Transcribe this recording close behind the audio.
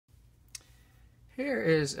Here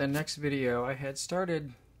is a next video. I had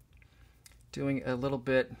started doing a little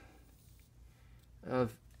bit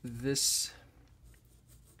of this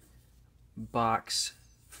box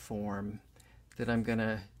form that I'm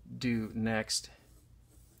gonna do next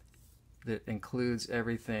that includes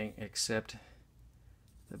everything except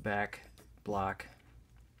the back block,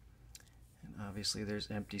 and obviously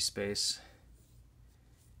there's empty space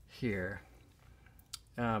here.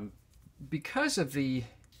 Because of the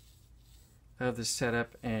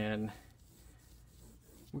setup, and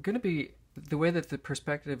we're going to be, the way that the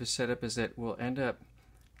perspective is set up is that we'll end up,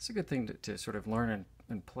 it's a good thing to sort of learn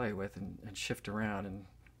and play with and shift around and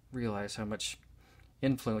realize how much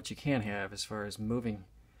influence you can have as far as moving,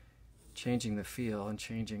 changing the feel and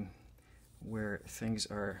changing where things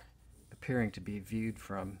are appearing to be viewed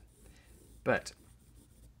from. But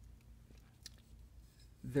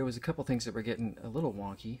there was a couple things that were getting a little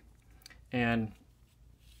wonky, and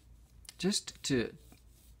just to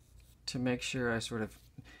make sure I sort of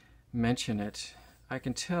mention it, I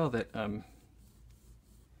can tell that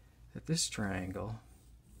that this triangle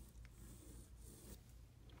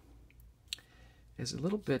is a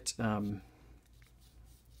little bit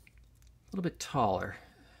taller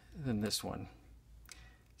than this one.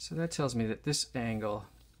 So that tells me that this angle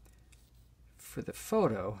for the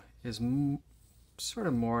photo is sort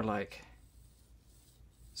of more like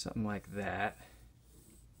something like that.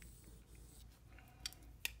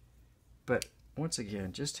 But once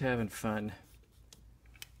again, just having fun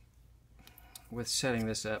with setting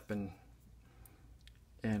this up and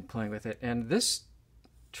playing with it. And this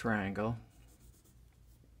triangle,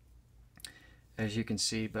 as you can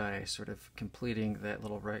see by sort of completing that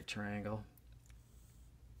little right triangle,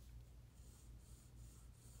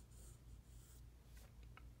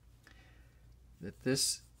 that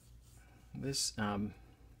this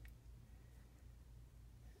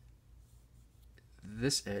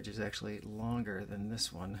edge is actually longer than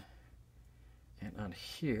this one, and on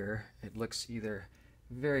here it looks either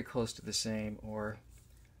very close to the same or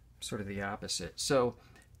sort of the opposite. So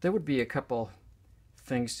there would be a couple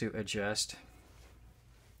things to adjust,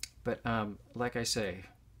 but like I say,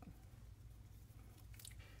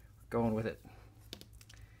 going with it,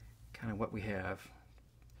 kind of what we have.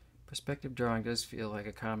 Perspective drawing does feel like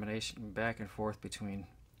a combination back and forth between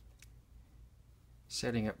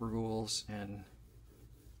setting up rules and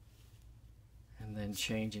then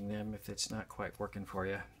changing them if it's not quite working for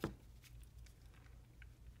you.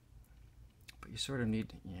 But you sort of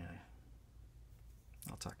need, yeah,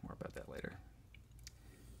 I'll talk more about that later.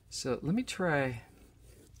 So let me try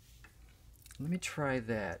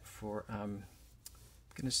that for, I'm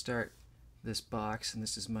going to start this box, and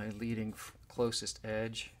this is my leading closest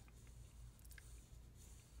edge.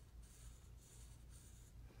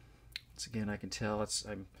 Once again, I can tell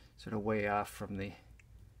I'm sort of way off from the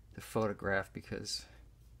photograph because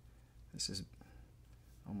this is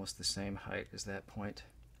almost the same height as that point,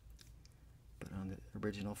 but on the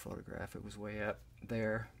original photograph it was way up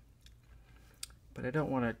there. But I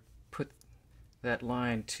don't want to put that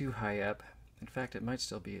line too high up. In fact, it might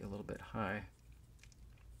still be a little bit high.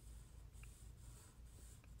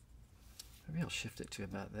 Maybe I'll shift it to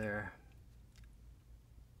about there.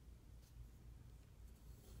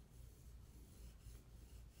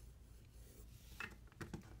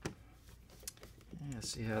 Yeah,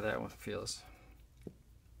 see how that one feels.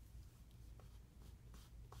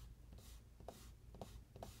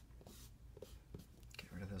 Get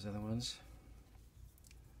rid of those other ones.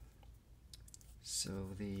 So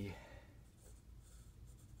the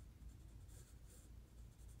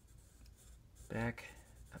back,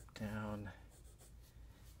 up, down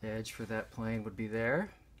edge for that plane would be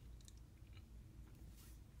there.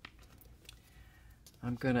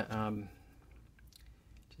 I'm gonna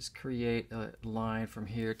just create a line from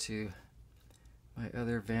here to my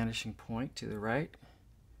other vanishing point to the right,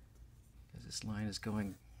 because this line is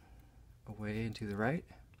going away and to the right.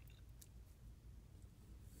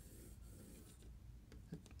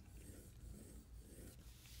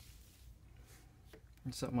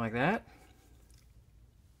 And something like that.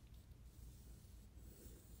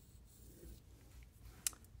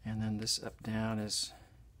 And then this up down is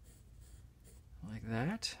like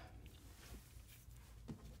that.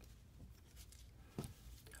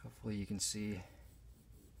 Hopefully you can see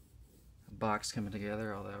a box coming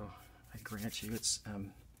together, although I grant you it's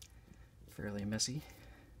fairly messy.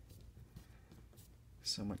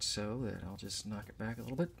 So much so that I'll just knock it back a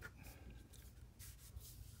little bit.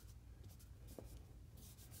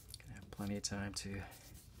 Gonna have plenty of time to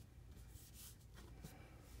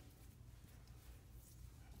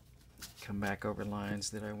come back over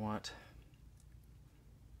lines that I want.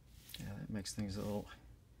 Yeah, that makes things a little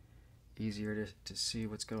easier to see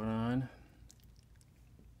what's going on.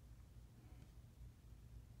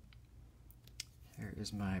 Here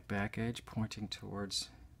is my back edge pointing towards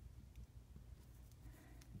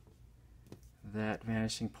that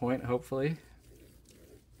vanishing point, hopefully.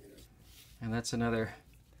 And that's another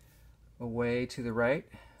away to the right.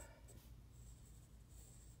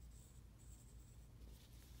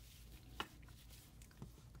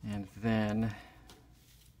 And then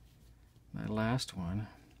my last one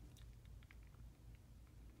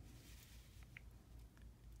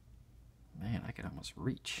man, I could almost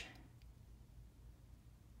reach.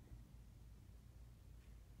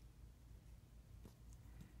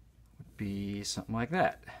 Would be something like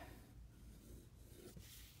that.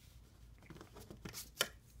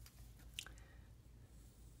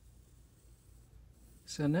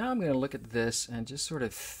 So now I'm going to look at this and just sort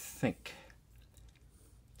of think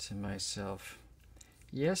to myself,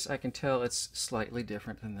 yes, I can tell it's slightly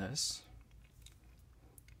different than this.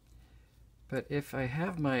 But if I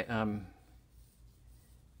have my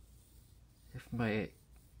if my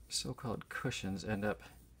so-called cushions end up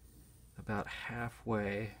about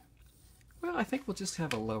halfway, well, I think we'll just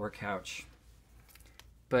have a lower couch.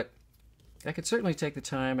 But I could certainly take the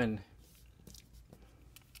time and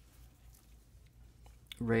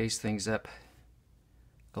raise things up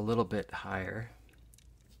a little bit higher.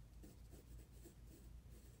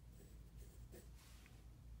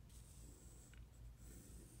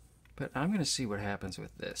 But I'm going to see what happens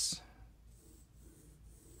with this.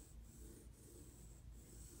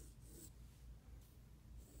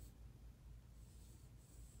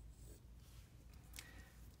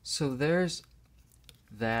 So there's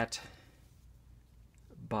that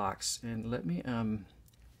box, and let me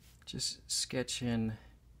just sketch in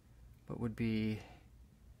what would be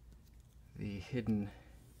the hidden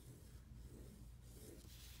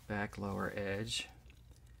back lower edge,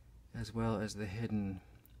 as well as the hidden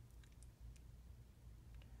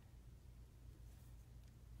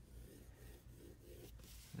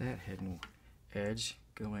hidden edge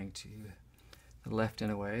going to the left in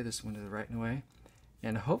a way, this one to the right in a way.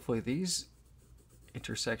 And hopefully these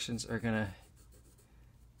intersections are going to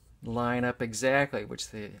line up exactly, which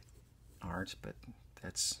they aren't, but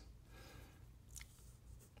that's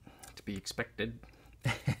to be expected.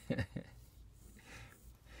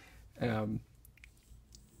 Coming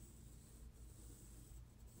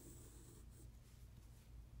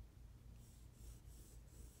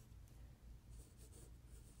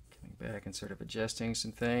back and sort of adjusting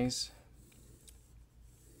some things.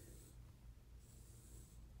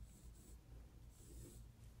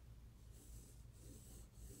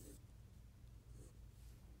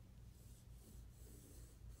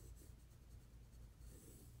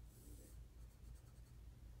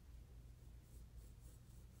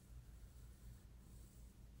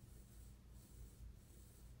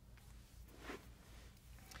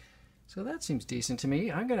 So that seems decent to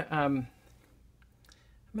me. I'm gonna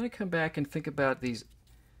come back and think about these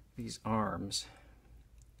arms,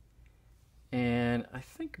 and I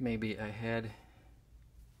think maybe I had.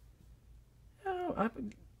 Oh,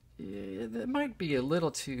 it might be a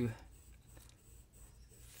little too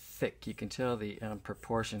thick. You can tell the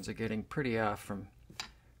proportions are getting pretty off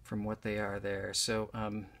from what they are there. So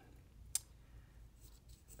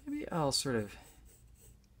maybe I'll sort of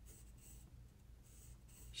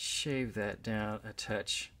shave that down a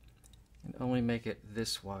touch and only make it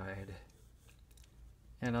this wide.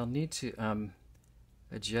 And I'll need to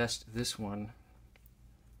adjust this one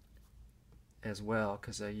as well,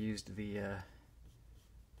 because I used the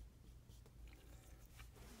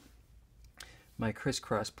my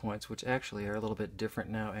crisscross points, which actually are a little bit different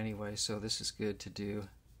now anyway, so this is good to do.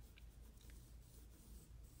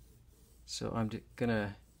 So I'm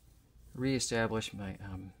gonna reestablish my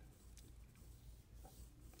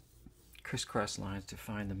crisscross lines to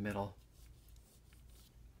find the middle.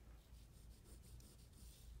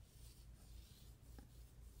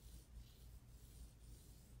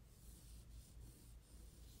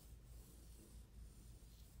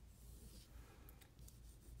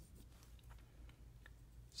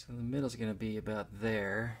 So the middle is going to be about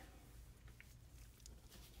there.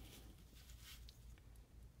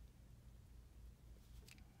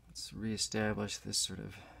 Let's reestablish this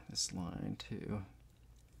line too.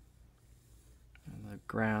 And the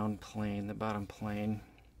ground plane, the bottom plane.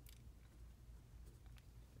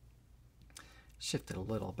 Shift it a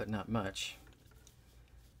little, but not much.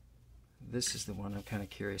 This is the one I'm kind of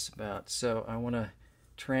curious about. So I want to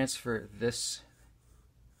transfer this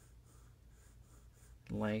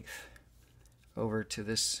length over to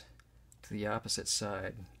the opposite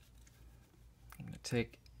side. I'm going to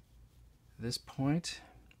take this point,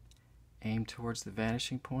 aim towards the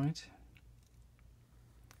vanishing point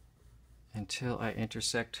until I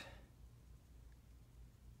intersect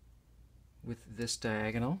with this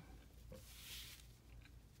diagonal.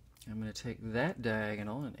 I'm going to take that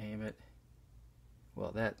diagonal and aim it,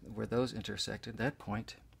 well, that where those intersected, that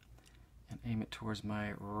point, and aim it towards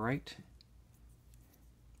my right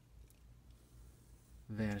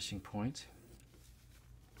vanishing point.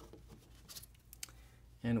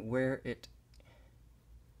 And where it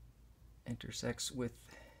intersects with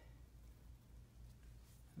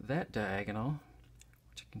that diagonal,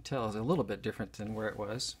 which you can tell is a little bit different than where it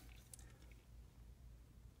was,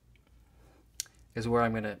 is where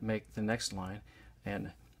I'm going to make the next line,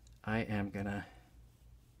 and I am going to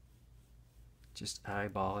just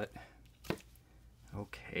eyeball it.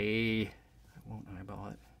 Okay, I won't eyeball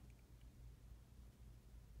it.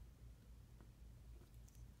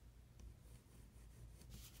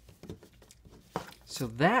 So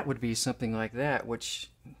that would be something like that, which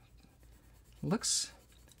looks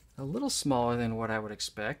a little smaller than what I would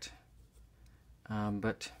expect,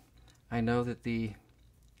 but I know that the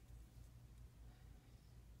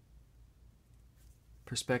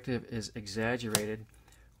perspective is exaggerated.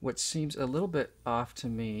 What seems a little bit off to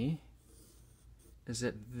me is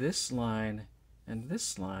that this line and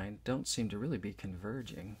this line don't seem to really be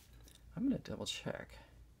converging. I'm going to double check.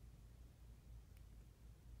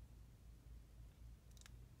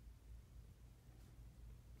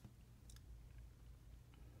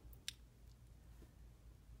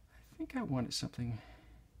 I think I wanted something.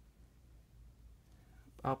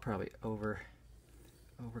 I'll probably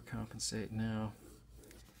overcompensate now.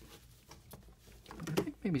 I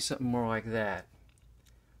think maybe something more like that,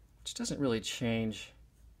 which doesn't really change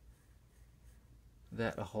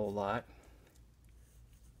that a whole lot.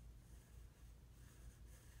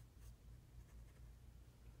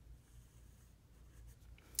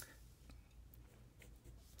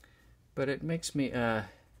 But it makes me a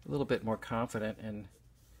little bit more confident in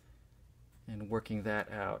working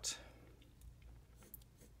that out.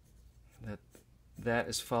 That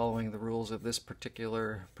is following the rules of this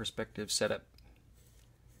particular perspective setup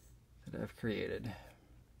that I've created.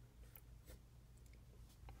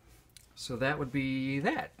 So that would be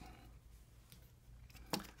that.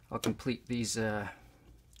 I'll complete these the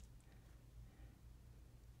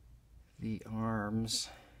arms.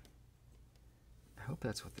 I hope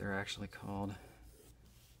that's what they're actually called.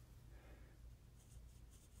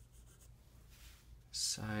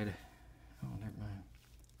 Side. Oh, never mind.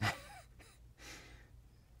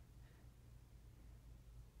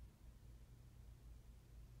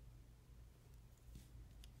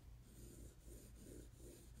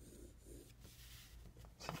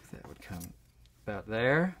 See if that would come about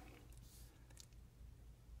there.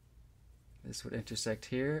 This would intersect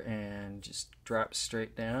here and just drop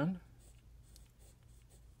straight down.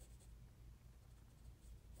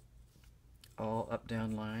 All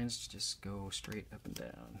up-down lines just go straight up and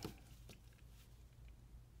down.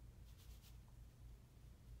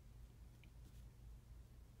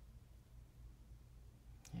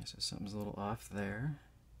 Yeah, so something's a little off there.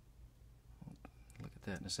 We'll look at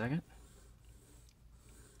that in a second.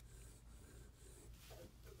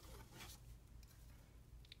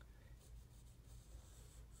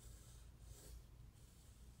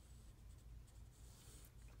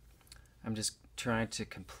 I'm just trying to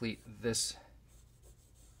complete this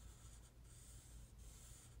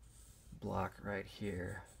block right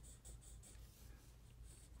here.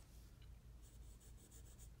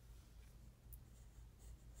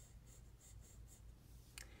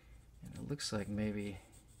 And it looks like maybe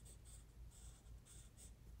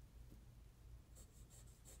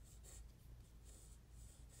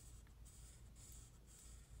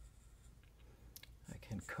I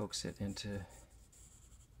can coax it into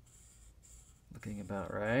looking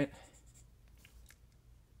about right.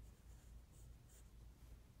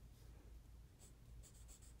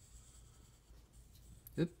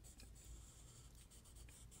 Oop.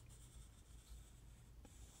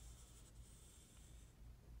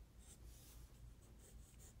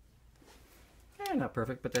 Not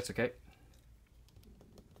perfect, but that's okay.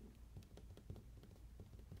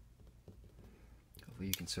 Hopefully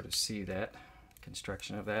you can sort of see that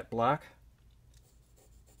construction of that block.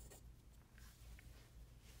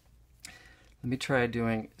 Let me try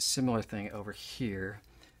doing a similar thing over here,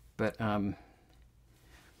 but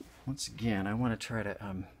once again, I want to try to,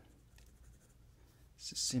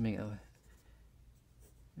 it's seeming,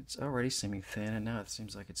 it's already seeming thin, and now it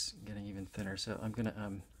seems like it's getting even thinner, so I'm going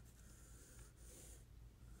to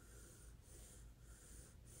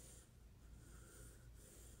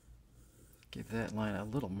give that line a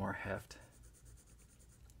little more heft.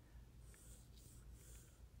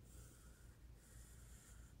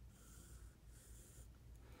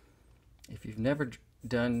 If you've never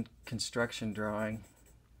done construction drawing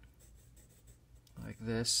like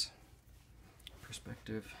this,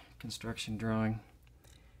 perspective construction drawing,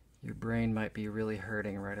 your brain might be really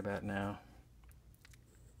hurting right about now.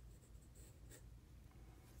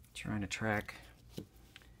 Trying to track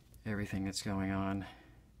everything that's going on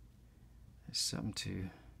is something to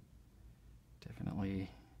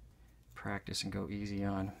definitely practice and go easy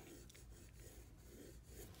on.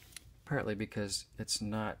 Partly because it's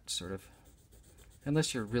not sort of,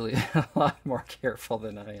 unless you're really a lot more careful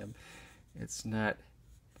than I am, it's not,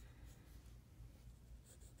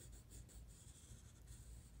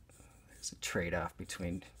 there's a trade-off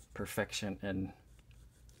between perfection and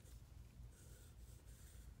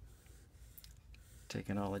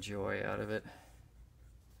taking all the joy out of it,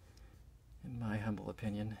 in my humble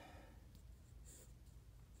opinion.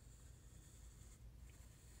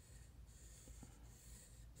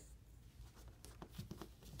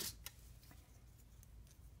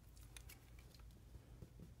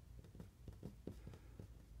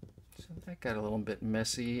 So that got a little bit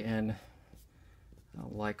messy, and I'll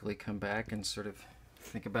likely come back and sort of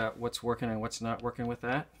think about what's working and what's not working with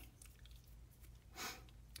that.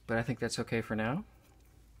 But I think that's okay for now.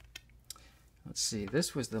 Let's see,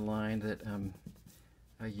 this was the line that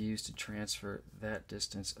I used to transfer that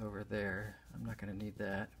distance over there. I'm not going to need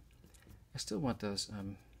that. I still want those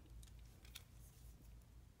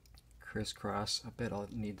crisscross. I bet I'll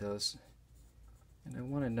need those. And I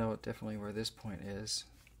want to know definitely where this point is.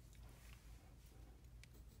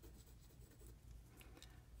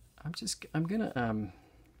 I'm gonna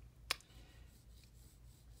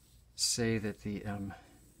say that the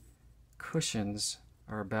cushions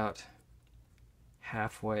are about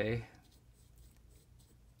halfway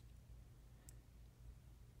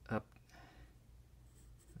up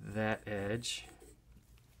that edge,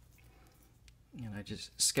 and I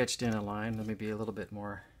just sketched in a line. Let me be a little bit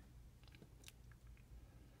more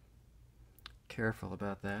careful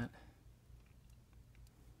about that.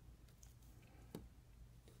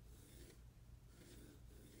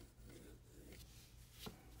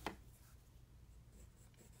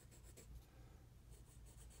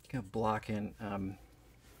 Gonna block in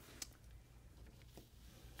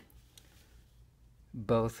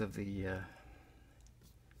both of these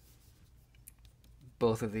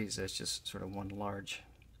as just sort of one large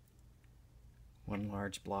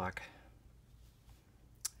block,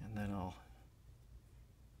 and then I'll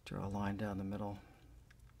draw a line down the middle,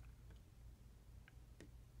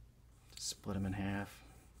 split them in half.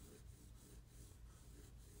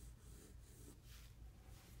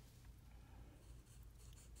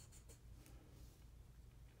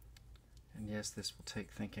 And yes, this will take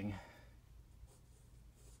thinking.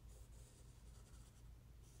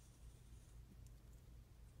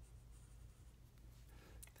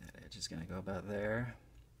 That edge is going to go about there.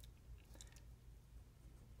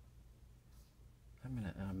 I'm going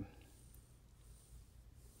to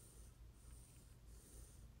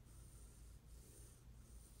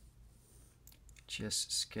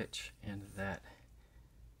just sketch in that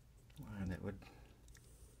line that would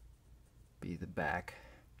be the back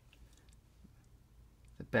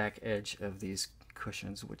edge of these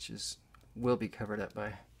cushions, which will be covered up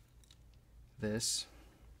by this.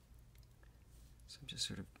 So I'm just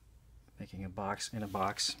sort of making a box in a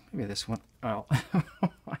box. Maybe this one, oh,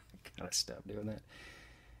 I gotta stop doing that.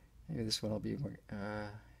 Maybe this one will be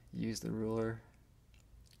more, use the ruler.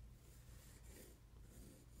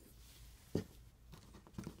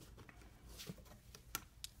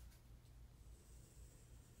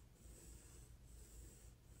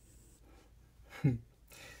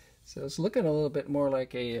 So it's looking a little bit more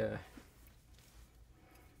like a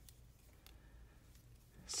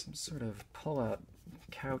some sort of pull-out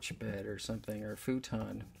couch bed or something, or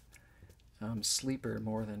futon sleeper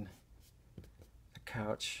more than a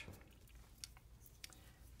couch.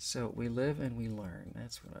 So we live and we learn.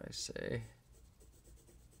 That's what I say.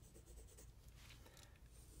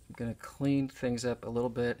 I'm going to clean things up a little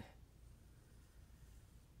bit.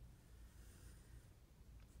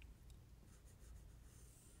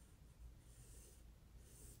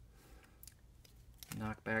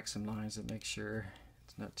 Knock back some lines to make sure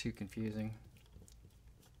it's not too confusing.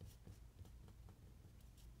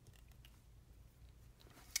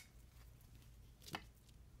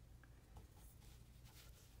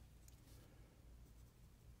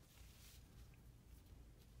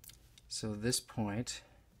 So this point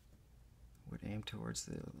would aim towards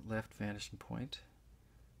the left vanishing point,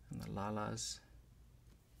 and the lalas.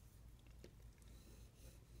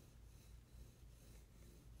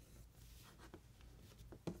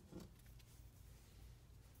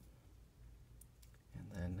 And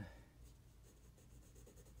then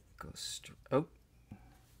oh.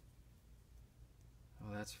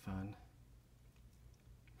 Oh, that's fun.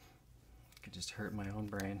 Could just hurt my own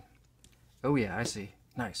brain. Oh yeah, I see.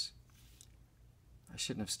 Nice. I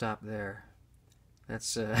shouldn't have stopped there.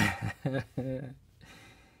 That's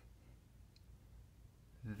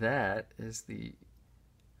that is the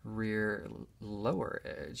rear lower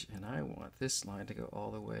edge, and I want this line to go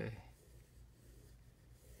all the way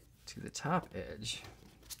to the top edge.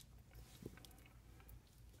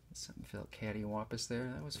 Something felt cattywampus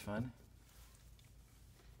there. That was fun.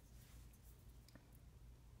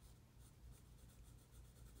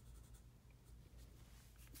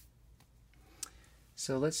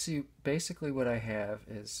 So let's see, basically what I have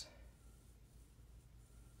is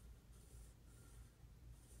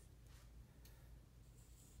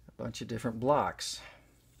a bunch of different blocks.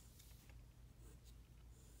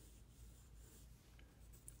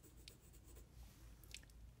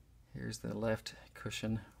 Here's the left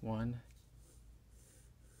cushion one.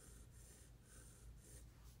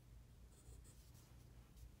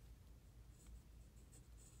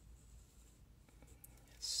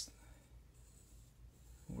 It's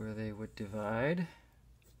where they would divide.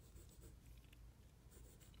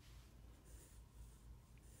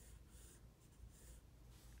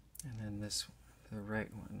 And then this, the right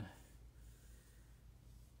one.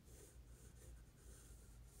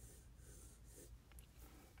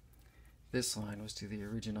 This line was to the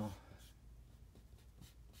original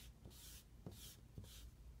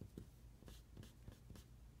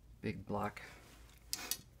big block.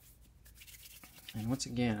 And once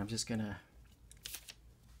again, I'm just gonna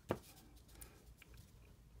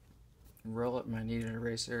roll up my kneaded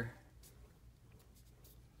eraser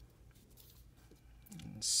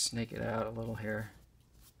and snake it out a little here.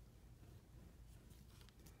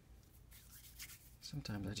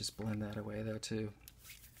 Sometimes I just blend that away though too,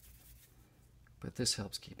 but this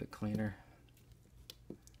helps keep it cleaner.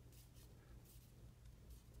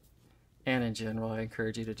 And in general, I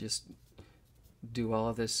encourage you to just do all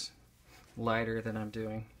of this lighter than I'm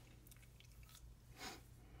doing.